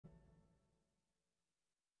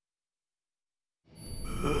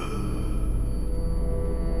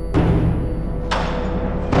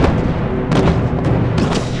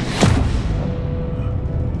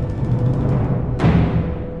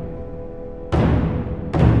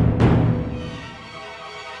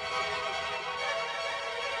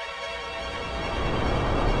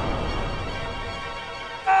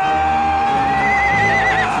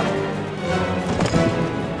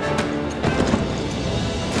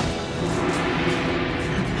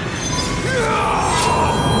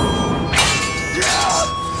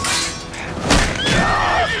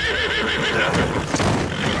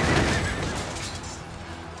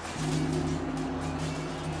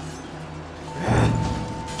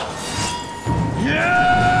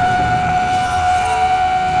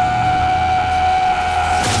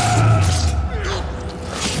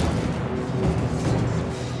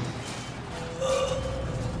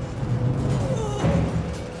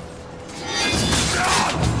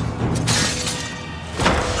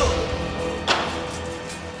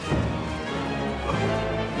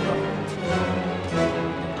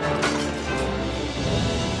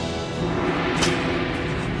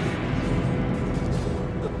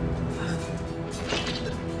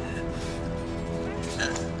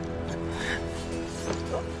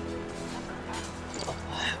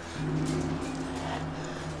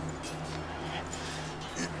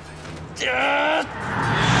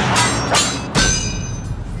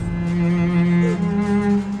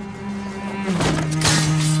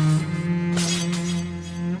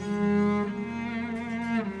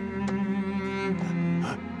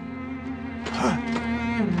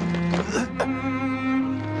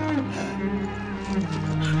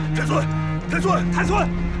孙，太孙，太孙，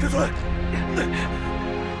太孙，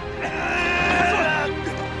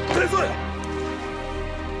太孙。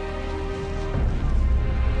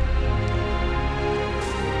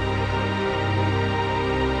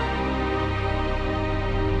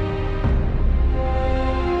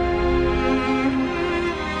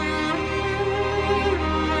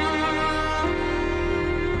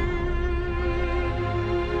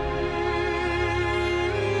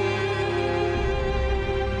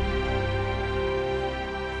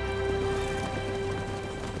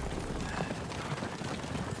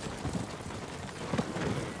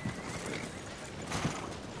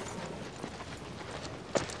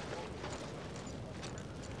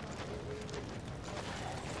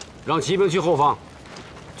 让骑兵去后方，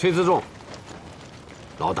崔自重。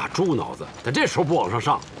老大猪脑子，他这时候不往上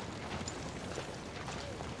上。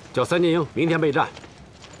叫3进营明天备战，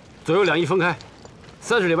左右两翼分开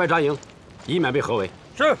，30里外扎营，以免被合围。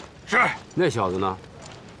是是。那小子呢？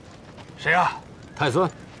谁呀？太孙。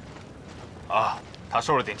啊，他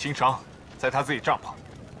受了点轻伤，在他自己帐篷。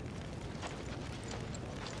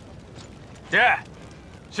爹，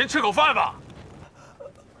先吃口饭吧。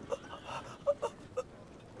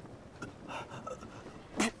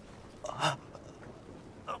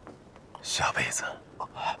 下辈子，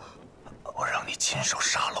我让你亲手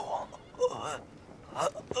杀了我。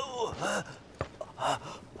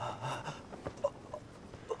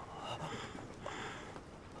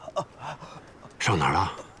上哪儿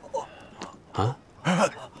了？啊？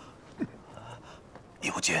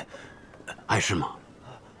有剑，碍事吗？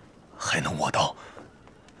还能握刀。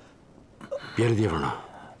别的地方呢？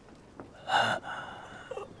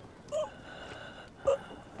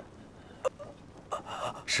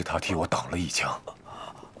 是他替我挡了一枪，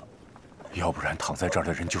要不然躺在这儿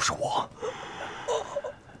的人就是我。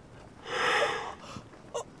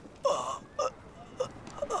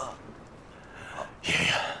爷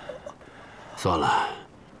爷，算了，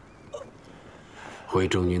回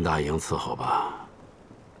中军大营伺候吧，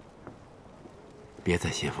别在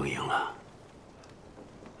先锋营了。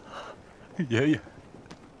爷爷，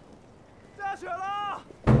下雪了，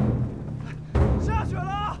下雪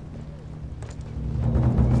了。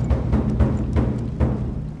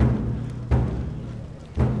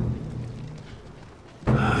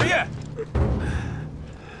 爷爷，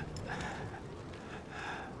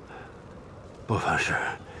不妨事，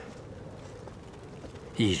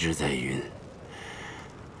一直在晕。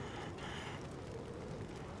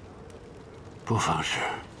不妨事，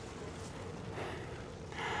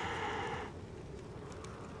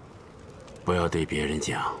不要对别人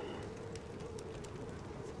讲。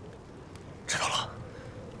知道了。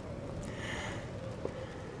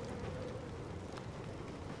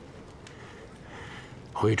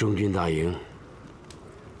 回中军大营，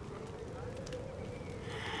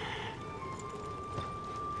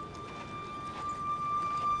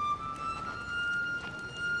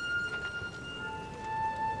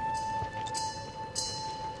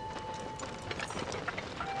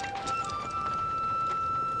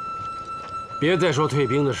别再说退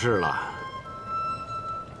兵的事了。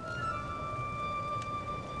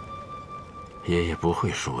爷爷不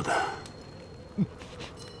会输的。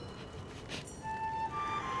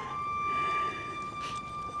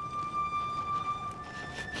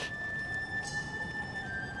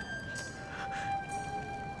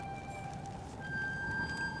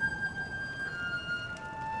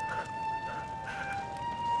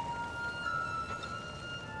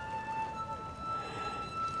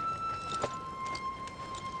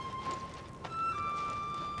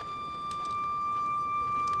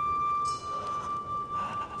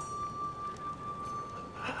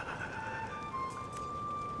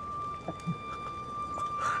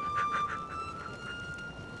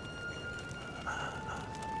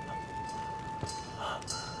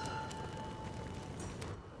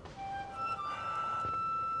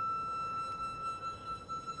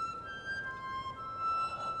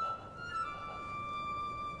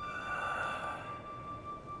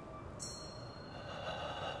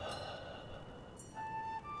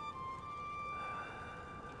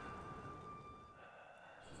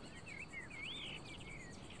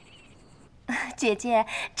 姐姐，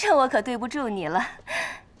这我可对不住你了，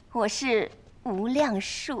我是无量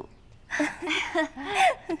树。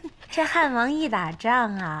这汉王一打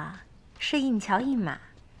仗啊，是硬桥硬马，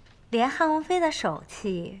连汉王妃的手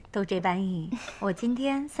气都这般硬，我今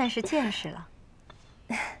天算是见识了。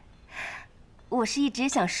我是一直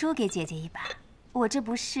想输给姐姐一把，我这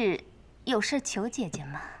不是有事求姐姐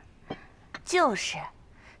吗？就是，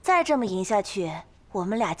再这么赢下去。 我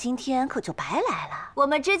们俩今天可就白来了。我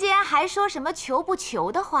们之间还说什么求不求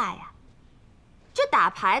的话呀？这打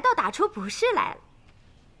牌倒打出不是来了。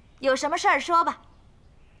有什么事儿说吧。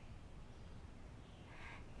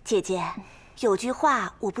姐姐，有句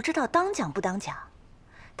话我不知道当讲不当讲。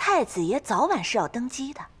太子爷早晚是要登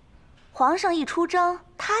基的，皇上一出征，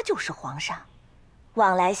他就是皇上。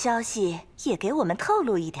往来消息也给我们透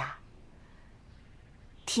露一点。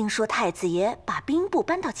听说太子爷把兵部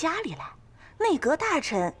搬到家里来，内阁大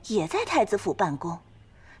臣也在太子府办公，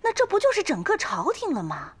那这不就是整个朝廷了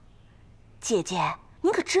吗？姐姐，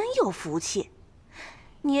您可真有福气，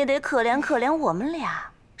你也得可怜可怜我们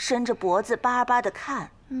俩，伸着脖子巴巴的看，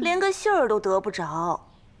连个信儿都得不着。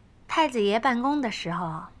太子爷办公的时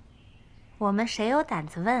候，我们谁有胆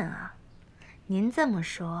子问啊？您这么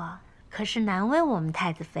说，可是难为我们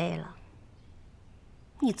太子妃了。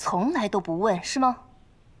你从来都不问是吗？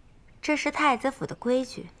这是太子府的规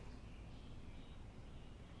矩。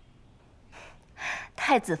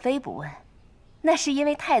太子妃不问，那是因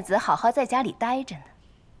为太子好好在家里待着呢。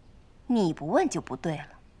你不问就不对了。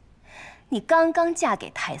你刚刚嫁给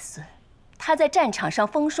太孙，他在战场上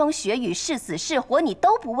风霜雪雨，是死是活，你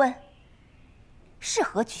都不问，是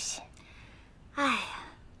何居心？哎呀，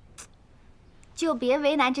就别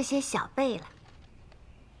为难这些小辈了。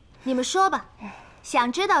你们说吧，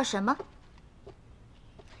想知道什么？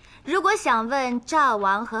如果想问赵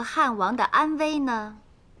王和汉王的安危呢，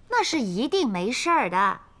那是一定没事儿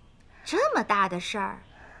的。这么大的事儿，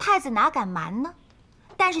太子哪敢瞒呢？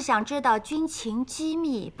但是想知道军情机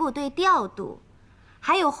密、部队调度，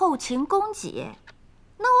还有后勤供给，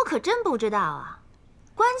那我可真不知道啊。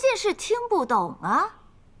关键是听不懂啊。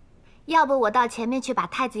要不我到前面去把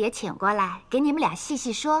太子爷请过来，给你们俩细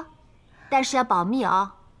细说，但是要保密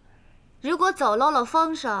哦。如果走漏了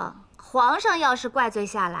风声，皇上要是怪罪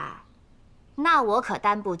下来，那我可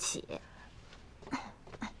担不起。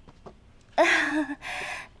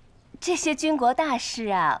这些军国大事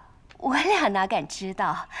啊，我俩哪敢知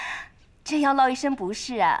道？真要落一身不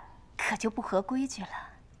是啊，可就不合规矩了。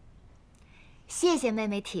谢谢妹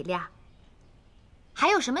妹体谅。还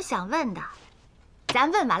有什么想问的？咱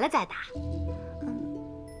问完了再答。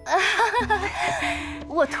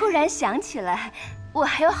我突然想起来，我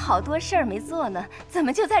还有好多事儿没做呢，怎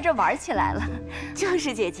么就在这玩起来了？就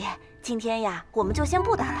是姐姐，今天呀，我们就先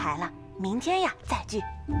不打牌了，明天呀再聚。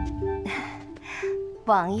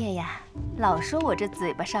王爷呀，老说我这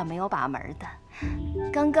嘴巴上没有把门的，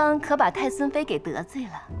刚刚可把太孙妃给得罪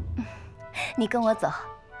了。你跟我走，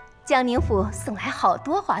江宁府送来好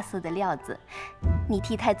多花色的料子，你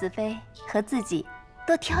替太子妃和自己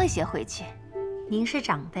多挑一些回去。您是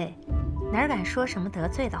长辈，哪敢说什么得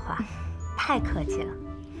罪的话？太客气了。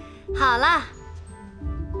好了，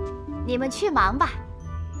你们去忙吧，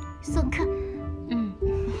送客。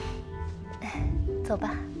走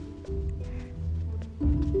吧。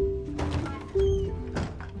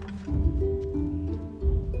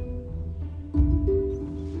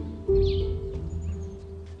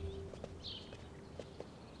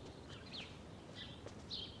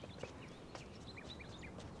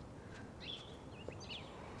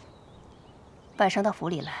晚上到府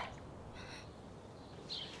里来。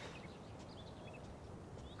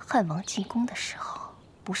汉王进宫的时候，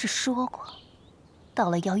不是说过，到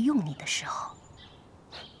了要用你的时候，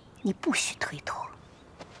你不许推脱。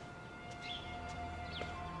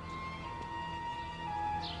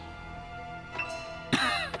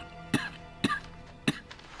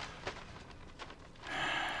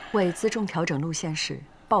为辎重调整路线时，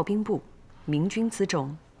报兵部明军辎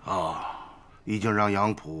重。哦，已经让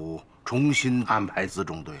杨浦重新安排辎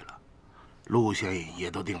重队了，路线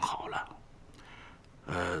也都定好了。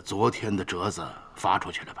昨天的折子发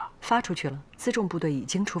出去了吧？发出去了，辎重部队已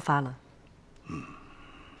经出发了。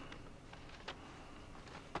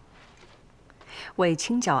为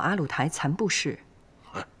清剿阿鲁台残部事。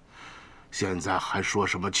现在还说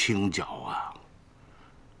什么清剿啊？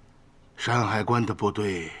山海关的部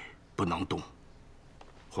队不能动。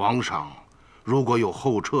皇上如果有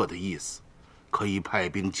后撤的意思，可以派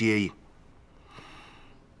兵接应。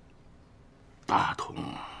大同、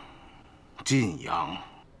晋阳、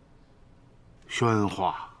宣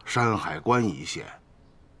化、山海关一线，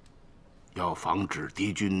要防止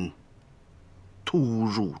敌军突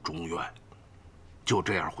入中原。就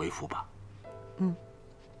这样回复吧。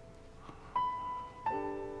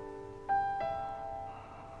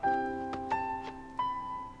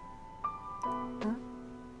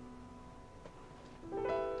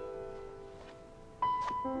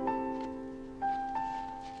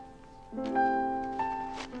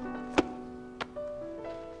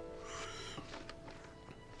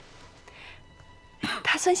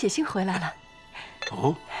大孙写信回来了。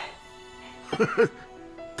哦，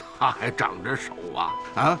他还长着手啊，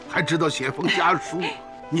还知道写封家书，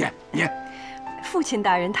念。父亲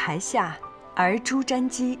大人台下，儿朱瞻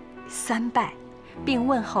基3拜，并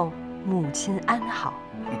问候母亲安好。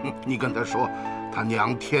你跟他说，他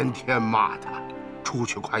娘天天骂他，出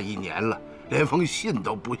去快1年了，连封信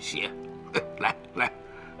都不写。来，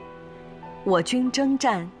我军征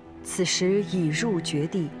战，此时已入绝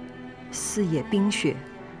地，四野冰雪，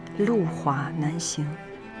路滑难行。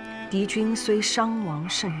敌军虽伤亡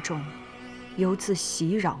甚重，犹自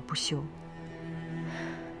袭扰不休。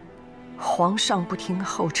皇上不听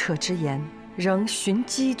后撤之言，仍寻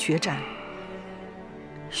机决战。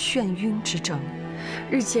眩晕之症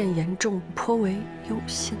日渐严重，颇为忧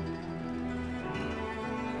心。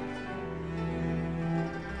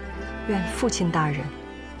愿父亲大人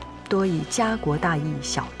多以家国大义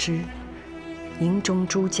晓之，营中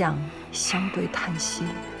诸将相对叹息，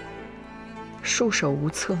束手无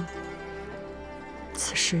策。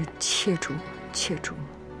此事切主。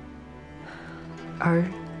而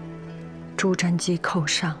朱瞻基叩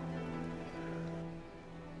上。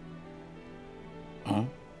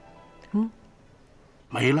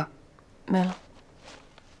没了。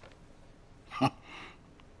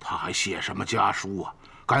他还写什么家书啊？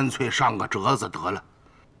干脆上个折子得了。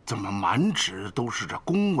怎么满纸都是这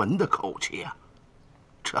公文的口气啊？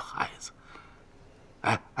这孩子，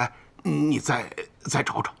哎，你再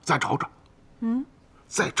找找，再找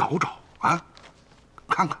找啊！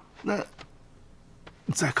看看那，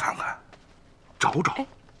再看看，找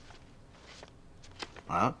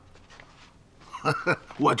啊！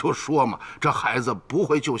我就说嘛，这孩子不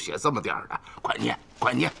会就写这么点儿的，快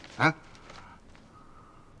念啊！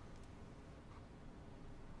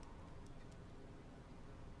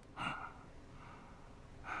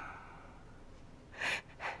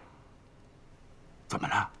怎么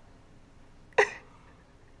了？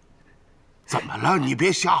怎么了？你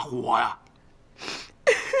别吓唬我呀！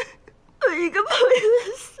我一个朋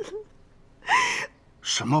友死了。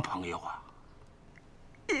什么朋友啊？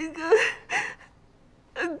一个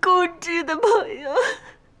固执的朋友。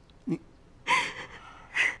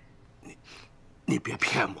你别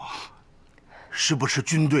骗我，是不是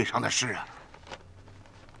军队上的事啊？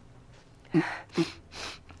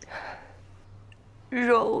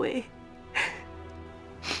若微，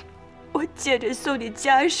我借着送你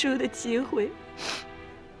家书的机会，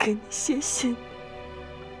给你写信。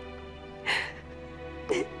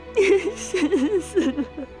你死了。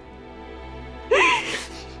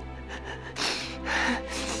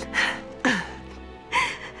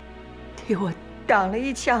替我挡了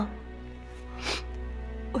一枪，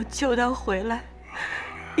我救他回来，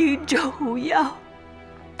营中无药，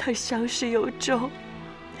他伤势又重，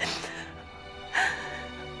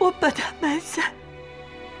我把他埋在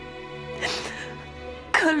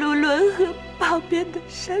克鲁伦河旁边的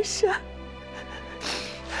山上。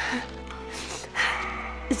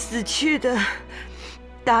死去的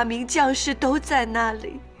大明将士都在那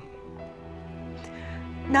里，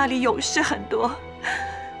那里勇士很多，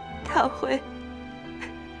他会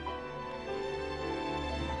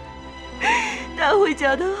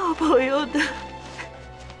叫他好朋友的。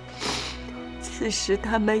此时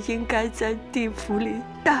他们应该在地府里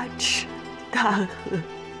大吃大喝，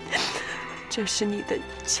这是你的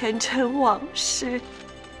前尘往事，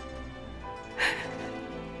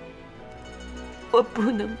我不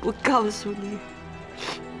能不告诉你，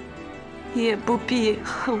你也不必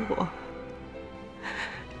恨我。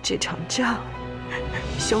这场仗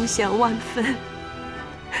凶险万分，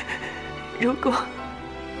如果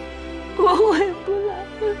我回不来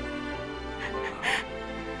了，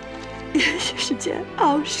也许是件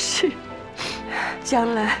好事。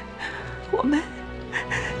将来我们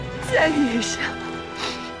再遇上，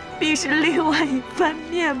必是另外一番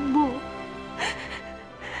面目。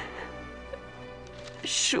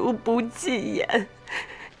恕不尽言，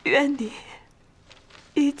愿你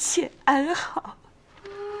一切安好。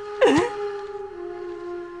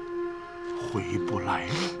回不来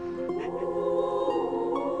了。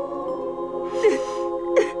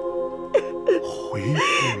回不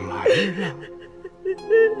来了。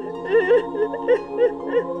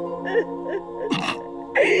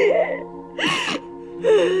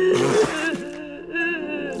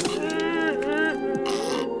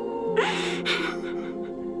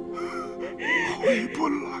回不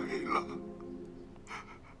来了。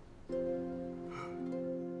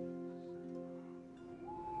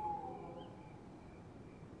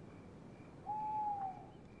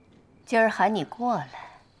今儿喊你过来，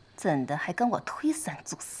怎的还跟我推三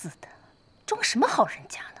阻四的，装什么好人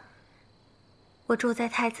家呢？我住在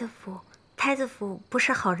太子府，太子府不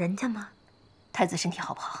是好人家吗？太子身体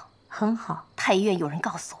好不好？很好。太医院有人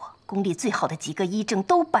告诉我，宫里最好的几个医正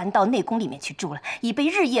都搬到内宫里面去住了，以备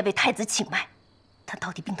日夜为太子请脉。他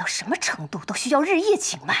到底病到什么程度，都需要日夜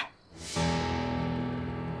请脉？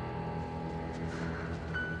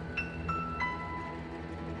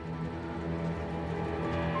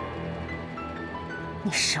你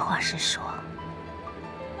实话实说，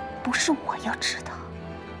不是我要知道，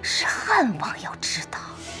是汉王要知道。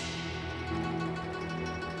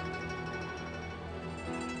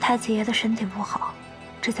太子爷的身体不好，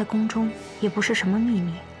这在宫中也不是什么秘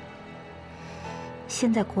密。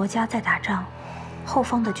现在国家在打仗，后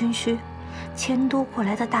方的军需，迁都过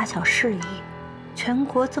来的大小事宜，全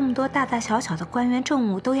国这么多大大小小的官员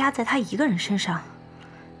政务都压在他一个人身上，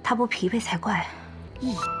他不疲惫才怪。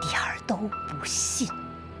一点儿都不信。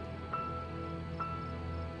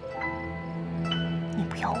你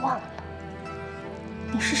不要忘了，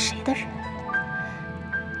你是谁的人？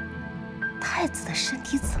太子的身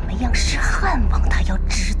体怎么样，是汉王他要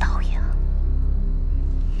知道呀。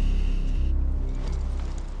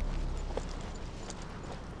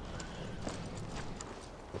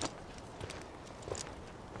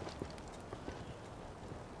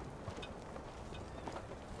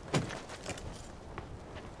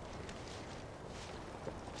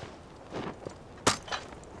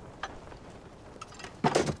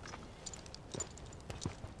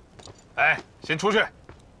哎，先出去。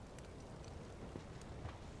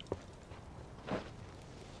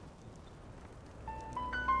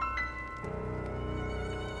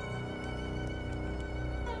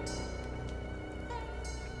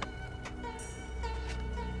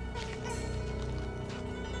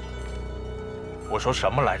我说什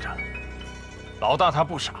么来着？老大他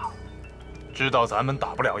不傻，知道咱们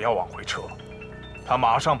打不了要往回撤，他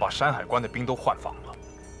马上把山海关的兵都换防了。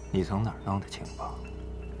你从哪儿弄的情报？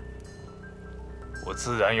我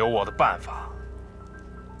自然有我的办法。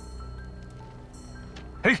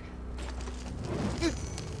嘿，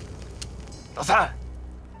老三，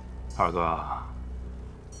二哥，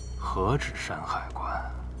何止山海关，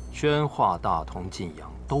宣化、大同、晋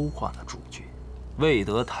阳都换了驻军，未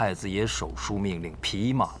得太子爷手书命令，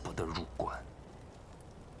匹马不得入关。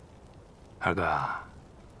二哥，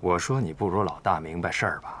我说你不如老大明白事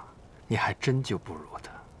儿吧，你还真就不如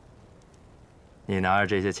他。你拿着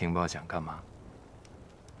这些情报想干嘛？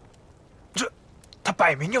他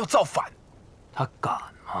摆明要造反，他敢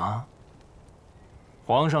吗？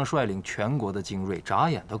皇上率领全国的精锐，眨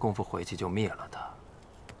眼的功夫回去就灭了他。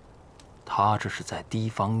他这是在提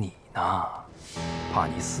防你呢，怕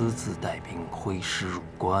你私自带兵挥师入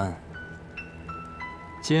关。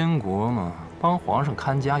监国嘛，帮皇上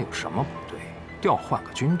看家有什么不对？调换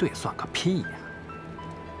个军队算个屁呀！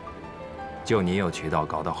就你有渠道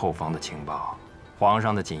搞到后方的情报，皇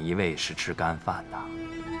上的锦衣卫是吃干饭的。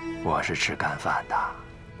我是吃干饭的。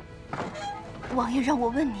王爷让我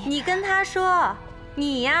问你，你跟他说，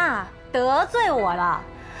你呀得罪我了。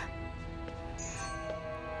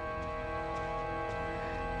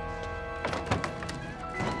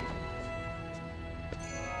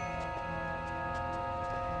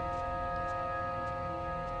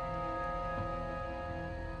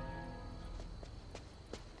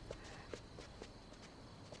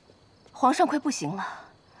皇上快不行了，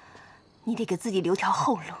你得给自己留条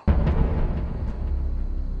后路。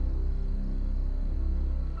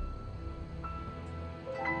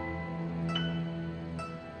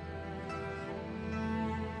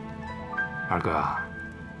二哥，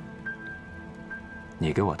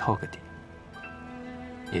你给我透个底，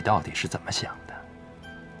你到底是怎么想的？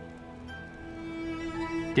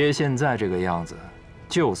爹现在这个样子，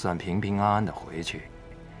就算平平安安的回去，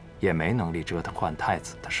也没能力折腾换太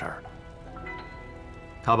子的事儿了。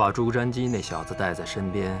他把朱瞻基那小子带在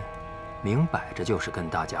身边，明摆着就是跟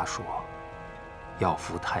大家说，要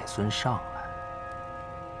扶太孙上来。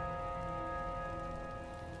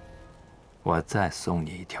我再送你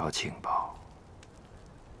一条情报。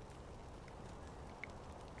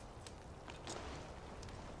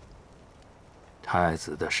太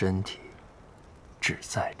子的身体只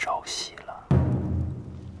在朝夕了。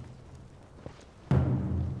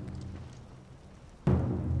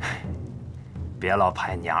别老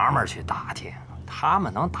派娘们儿去打听，他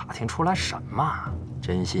们能打听出来什么？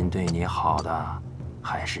真心对你好的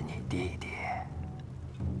还是你弟弟。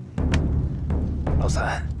老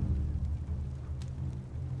三，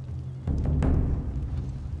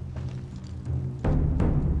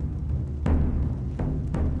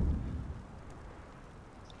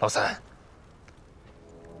老三，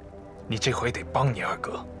你这回得帮你二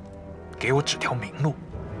哥，给我指条明路。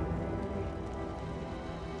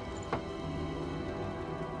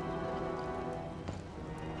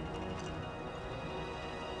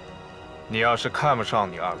你要是看不上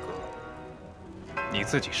你二哥，你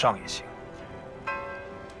自己上也行。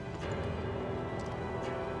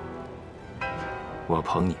我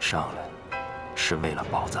捧你上来，是为了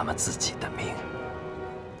保咱们自己的命。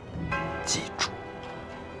记住，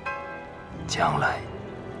将来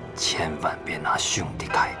千万别拿兄弟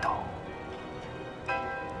开刀。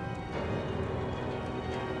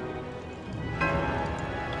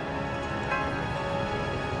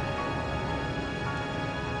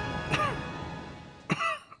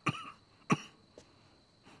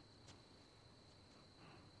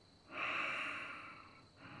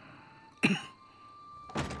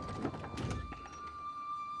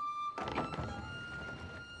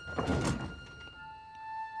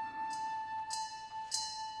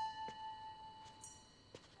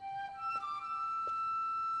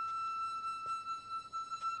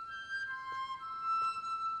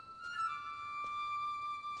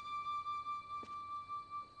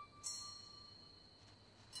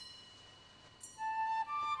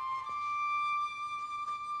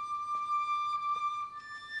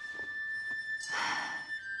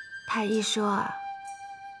 太医说啊，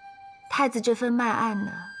太子这份慢案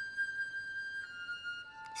呢，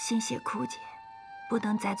心血枯竭，不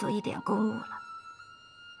能再做一点公务了。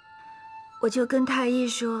我就跟太医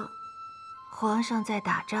说，皇上在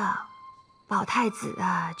打仗，保太子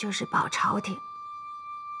啊，就是保朝廷。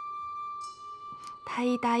太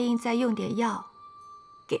医答应再用点药，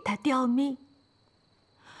给他吊命。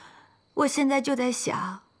我现在就在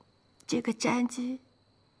想，这个詹基，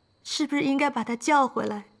是不是应该把他叫回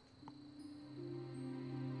来？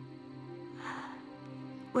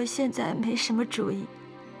 我现在没什么主意，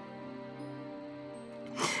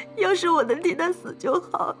要是我能替他死就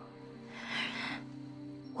好。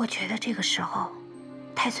我觉得这个时候，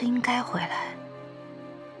太孙应该回来。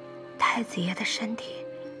太子爷的身体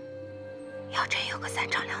要真有个三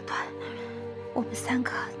长两短，我们三个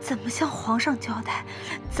怎么向皇上交代，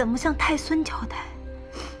怎么向太孙交代？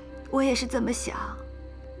我也是这么想。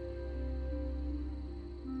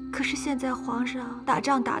可是现在皇上打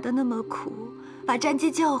仗打得那么苦。 把詹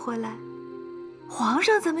基叫回来，皇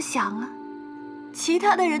上怎么想啊？其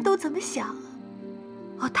他的人都怎么想啊？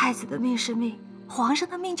哦，太子的命是命，皇上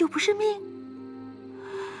的命就不是命。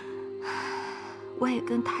我也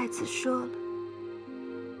跟太子说了，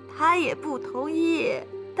他也不同意，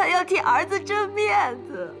他要替儿子争面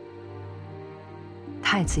子。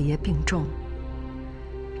太子爷病重，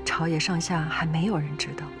朝野上下还没有人知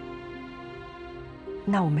道。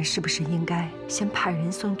 那我们是不是应该先派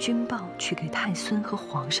人送军报去给太孙和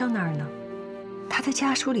皇上那儿呢？他的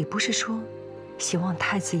家书里不是说，希望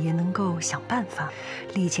太子爷能够想办法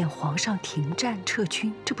力荐皇上停战撤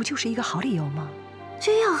军，这不就是一个好理由吗？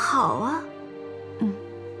这样好啊。嗯。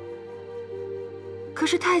可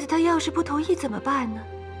是太子他要是不同意怎么办呢？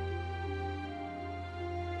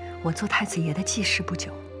我做太子爷的记事不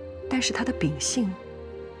久，但是他的秉性，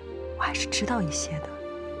我还是知道一些的。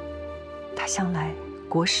他向来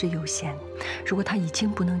国事有限，如果他已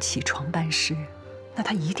经不能起床办事，那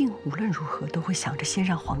他一定无论如何都会想着先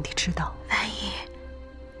让皇帝知道。万一，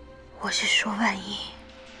我是说万一，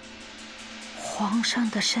皇上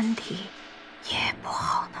的身体也不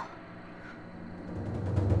好呢。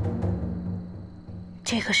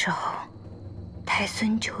这个时候，太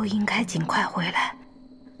孙就应该尽快回来。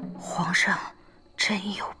皇上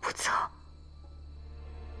真有不测。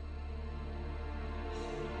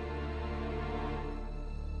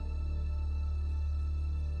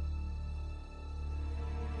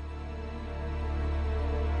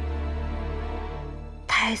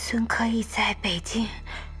 太孙可以在北京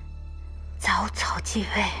早早继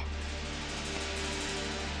位，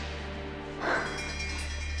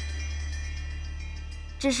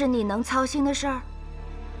这是你能操心的事儿。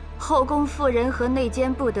后宫妇人和内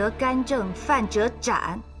奸不得干政，犯者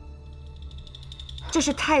斩。这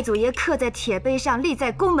是太祖爷刻在铁碑上，立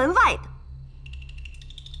在宫门外的。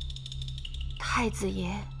太子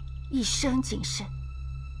爷一生谨慎，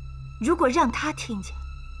如果让他听见，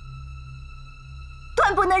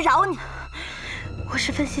 断不能饶你！我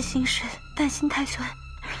是分析形势，担心太孙，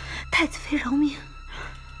太子妃饶命。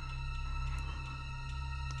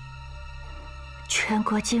全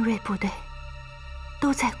国精锐部队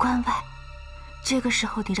都在关外，这个时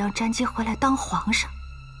候你让詹基回来当皇上，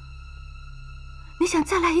你想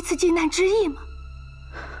再来一次靖难之役吗？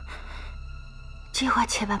这话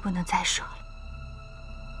千万不能再说了。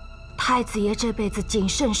太子爷这辈子谨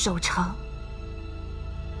慎守城。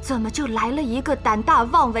 怎么就来了一个胆大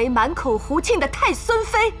妄为、满口胡沁的太孙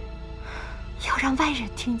妃？要让外人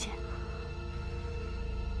听见，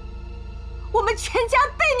我们全家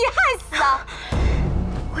被你害死啊！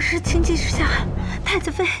我是情急之下，太子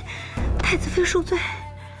妃太子妃恕罪。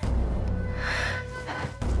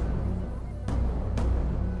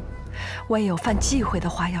我也有犯忌讳的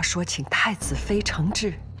话要说，请太子妃诚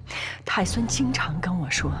挚。太孙经常跟我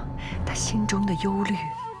说他心中的忧虑，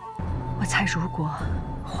我猜如果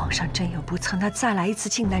皇上真有不测，那再来一次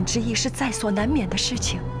靖难之役是在所难免的事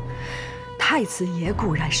情。太子爷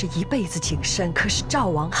固然是一辈子谨慎，可是赵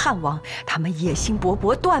王、汉王他们野心勃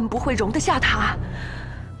勃，断不会容得下他。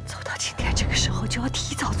走到今天这个时候，就要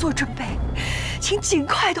提早做准备，请尽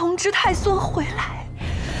快通知太孙回来。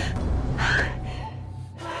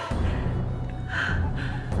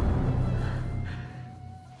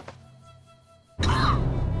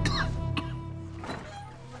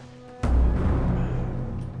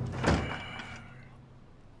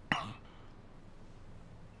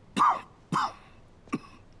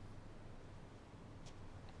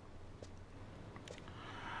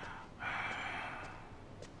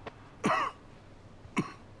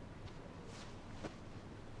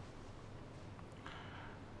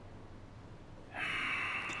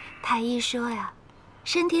太医说呀，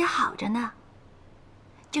身体好着呢，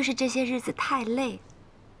就是这些日子太累，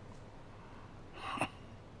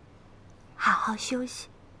好好休息，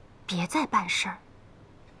别再办事儿，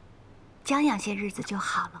将养些日子就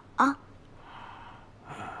好了啊。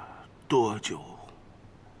多久？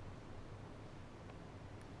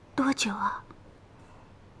多久啊？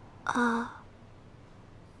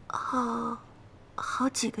好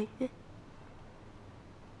几个月。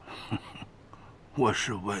我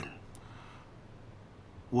是问，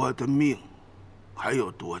我的命还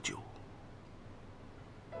有多久？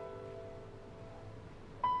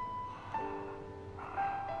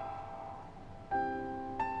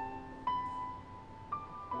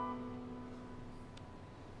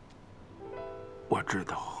我知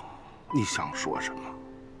道你想说什么，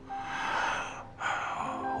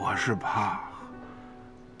我是怕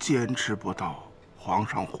坚持不到皇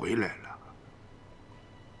上回来了。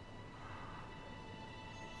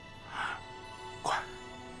快，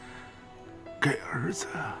给儿子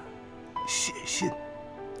写信。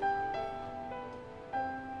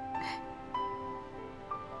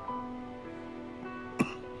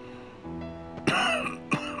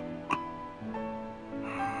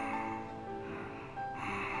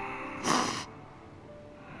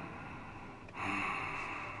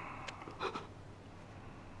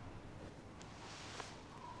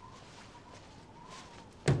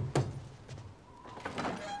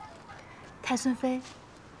太孙妃，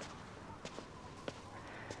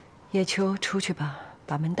叶秋，出去吧，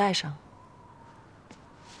把门带上。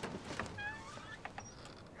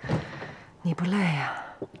你不累呀？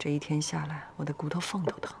这一天下来，我的骨头缝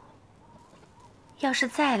都疼。要是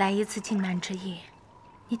再来一次靖难之役，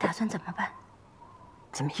你打算怎么办？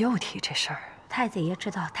怎么又提这事儿？太子爷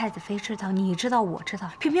知道，太子妃知道，你知道，我知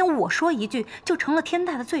道，偏偏我说一句，就成了天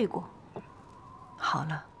大的罪过。好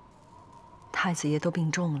了。太子爷都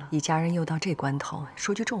病重了，一家人又到这关头，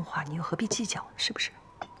说句重话，你又何必计较，是不是？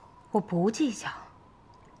我不计较，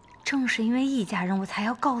正是因为一家人，我才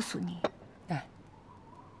要告诉你。哎，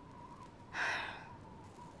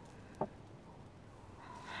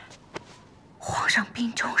皇上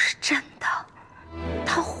病重是真的，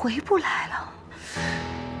他回不来了。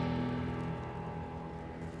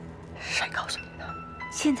谁告诉你的？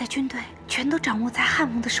现在军队全都掌握在汉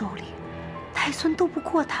王的手里，太孙斗不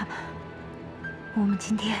过他们。我们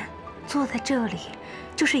今天坐在这里，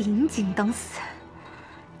就是引颈等死。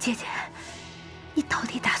姐姐，你到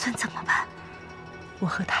底打算怎么办？我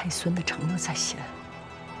和太孙的承诺在先，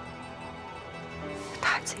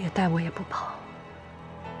太子爷待我也不跑，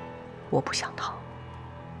我不想逃，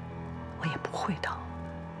我也不会逃。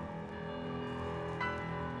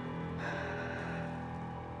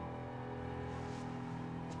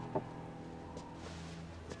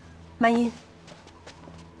曼音。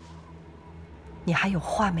你还有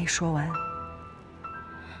话没说完。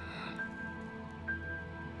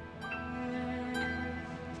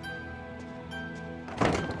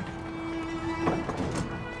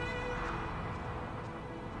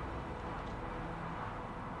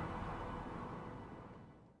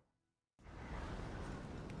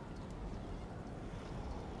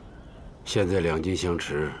现在两军相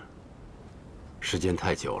持，时间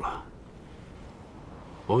太久了。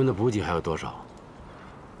我们的补给还有多少？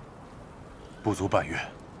不足半月。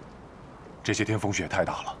这些天风雪太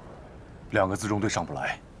大了，2个辎重队上不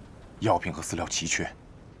来，药品和饲料奇缺。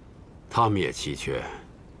他们也奇缺，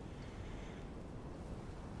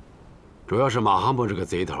主要是马航部这个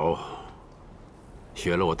贼头，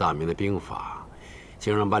学了我大明的兵法，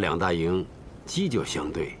竟然把2大营犄角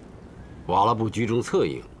相对，瓦剌部居中策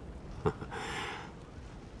应。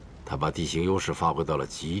他把地形优势发挥到了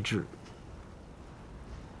极致，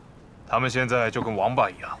他们现在就跟王八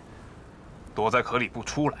一样，躲在壳里不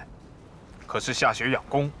出来。可是下血养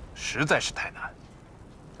功实在是太难。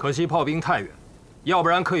可惜炮兵太远，要不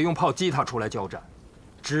然可以用炮击他出来交战。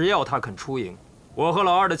只要他肯出营，我和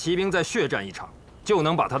老二的骑兵再血战一场，就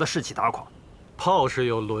能把他的士气打垮。炮是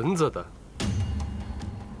有轮子的。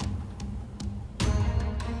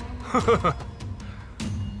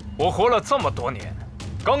我活了这么多年，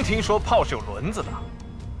刚听说炮是有轮子的。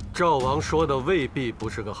赵王说的未必不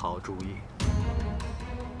是个好主意。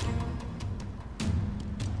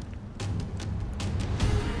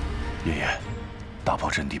爷爷，大炮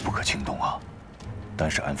阵地不可轻动啊！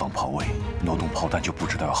单是安放炮位、挪动炮弹，就不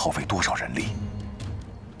知道要耗费多少人力。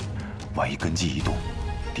万一根基一动，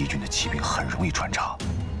敌军的骑兵很容易穿插。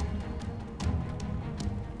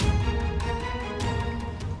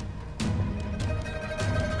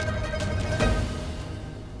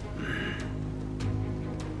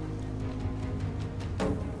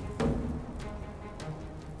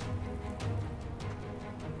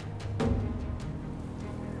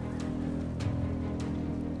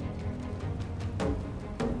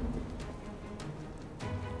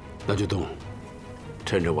那就动，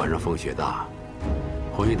趁着晚上风雪大，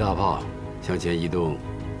红衣大炮向前移动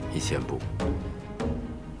1000步。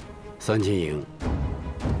3000营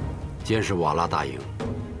监视瓦剌大营。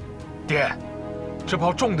爹，这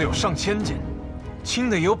炮重的有上千件，轻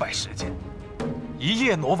的也有100、10件，一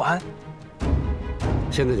夜挪完。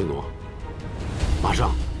现在就挪，马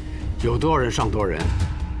上，有多少人上多少人。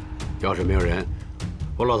要是没有人，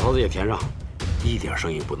我老头子也填上，一点声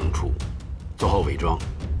音不能出，做好伪装。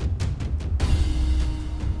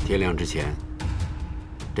天亮之前，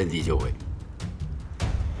阵地就位，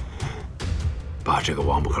把这个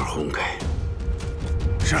王八壳轰开。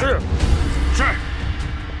是。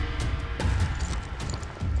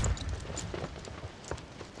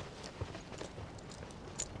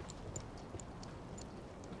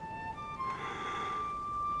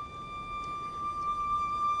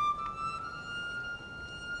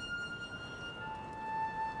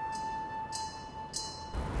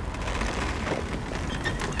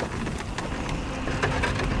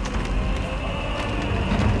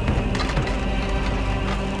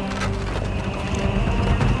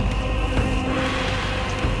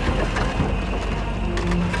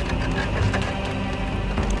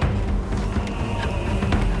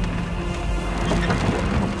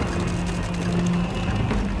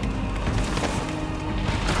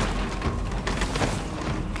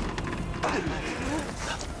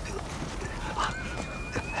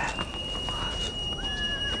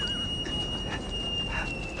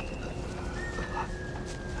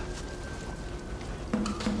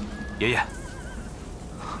爷爷，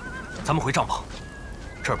咱们回帐篷，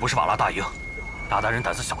这儿不是瓦剌大营，鞑靼人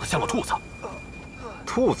胆子小的像个兔子。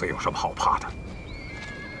兔子有什么好怕的？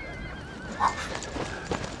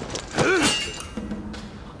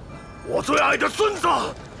我最爱的孙子，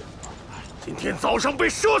今天早上被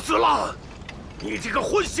射死了！你这个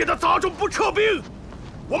混血的杂种不撤兵，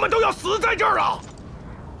我们都要死在这儿啊！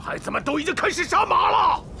孩子们都已经开始杀马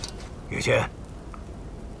了。于谦，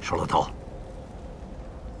收了头，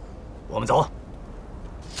我们走。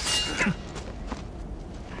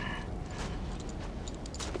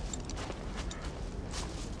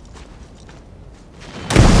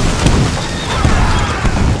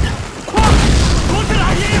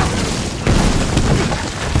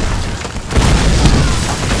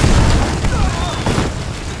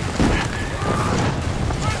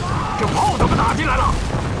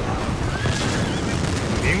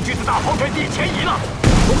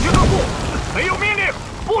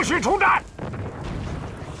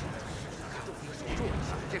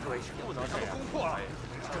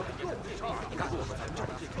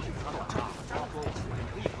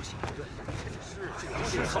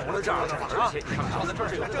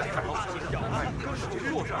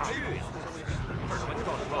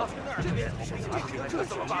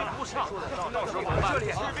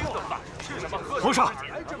皇上，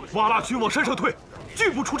瓦剌军往山上退，拒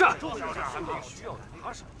不出战。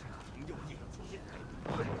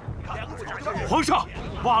皇上，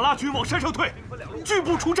瓦剌军往山上退，拒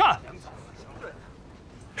不出战。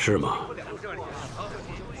是吗？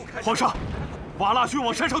皇上，瓦剌军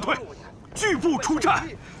往山上退，拒不出战。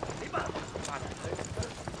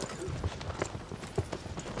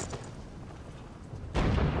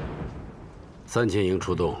3000营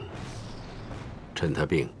出动，趁他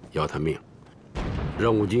病要他命，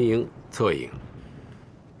让五军营侧营、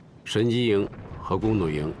神机营和弓弩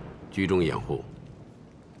营居中掩护，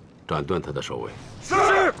斩断他的首尾。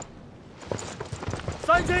是。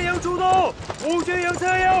3000营出动，五军营侧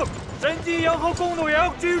营、神机营和弓弩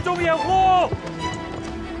营居中掩护。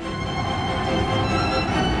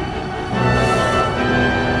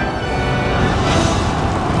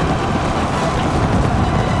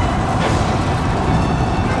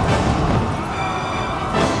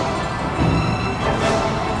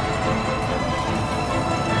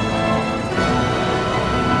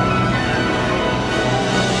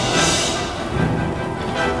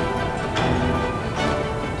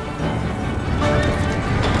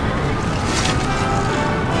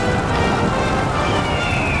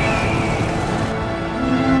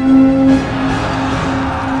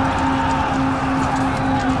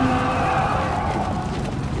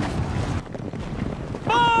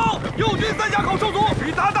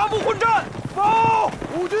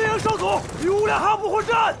火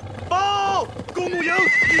山！报，弓弩营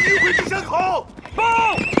已迂回至山口。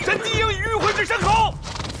报，神机营已迂回至山口。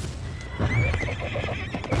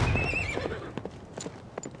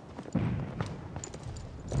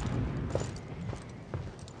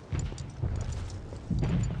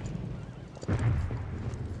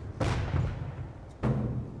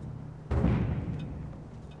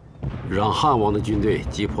让汉王的军队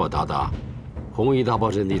击破鞑靼，红夷大炮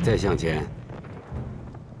阵地再向前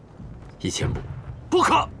1000步。不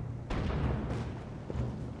可！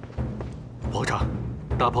皇上，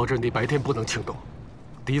大炮阵地白天不能轻动，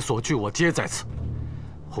敌所据我皆在此。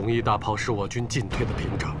红夷大炮是我军进退的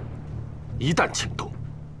屏障，一旦轻动，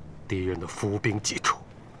敌人的伏兵即出。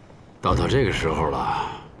到这个时候了，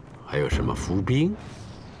还有什么伏兵？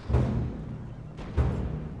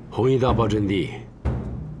红夷大炮阵地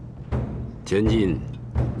前进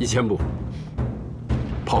1000步，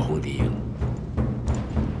炮轰敌营。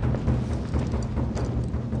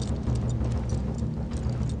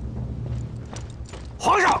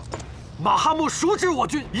皇上，马哈木熟知我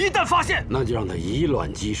军，一旦发现，那就让他以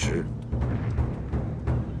卵击石。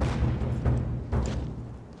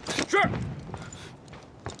是。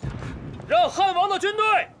让汉王的军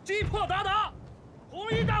队击破鞑靼，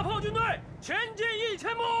红夷大炮军队前进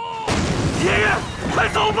1000步。爷爷，快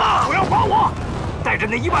走吧！不要帮我，带着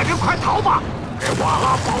那1万人快逃吧！给瓦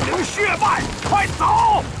剌保留血脉，快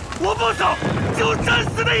走！我不走，就战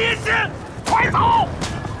死的野心！快走！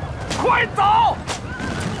快走！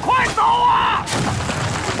快走啊！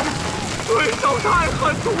对手太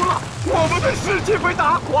狠毒了，我们的士气被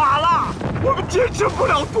打垮了，我们坚持不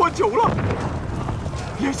了多久了。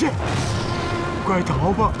爷爷，快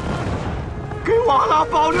逃吧！给瓦剌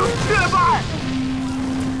保留血脉！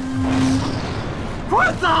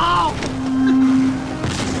快走！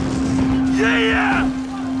爷爷！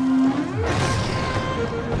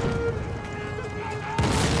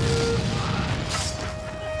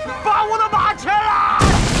把我的马牵来！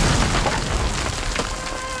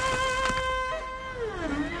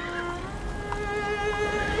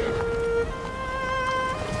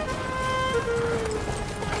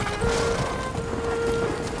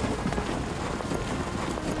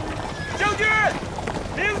将军，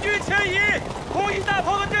明军前移，红夷大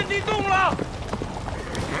炮的阵地动了。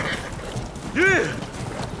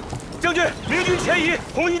将军，明军前移，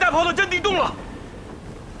红夷大炮的阵地动了。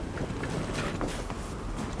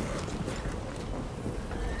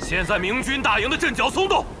现在明军大营的阵脚松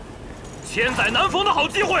动，千载难逢的好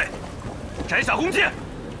机会，摘下弓箭，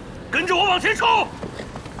跟着我往前冲。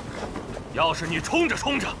要是你冲着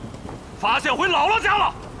冲着，发现回姥姥家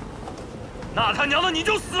了，那他娘的你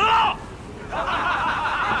就死了！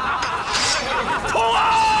冲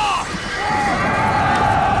啊！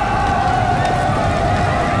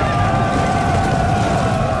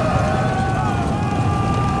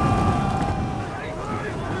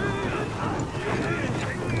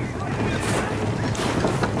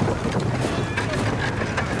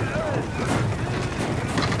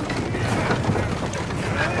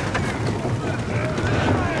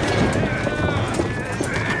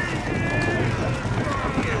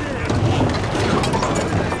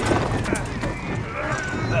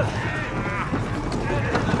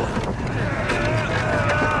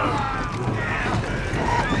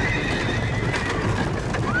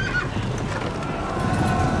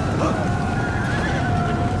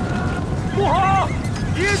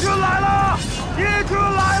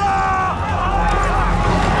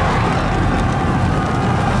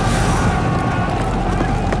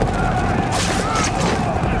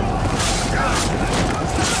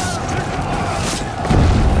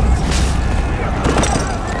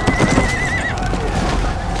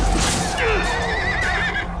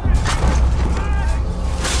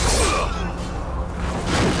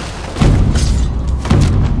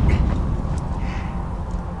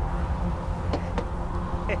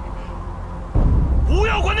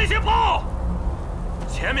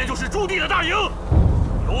前面就是朱棣的大营，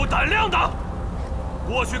有胆量的，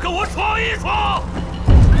过去跟我闯一闯！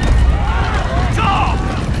上！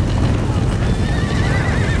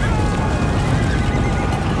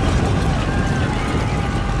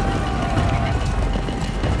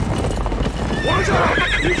皇上，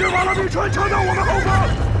一支瓦剌兵船插到我们后方，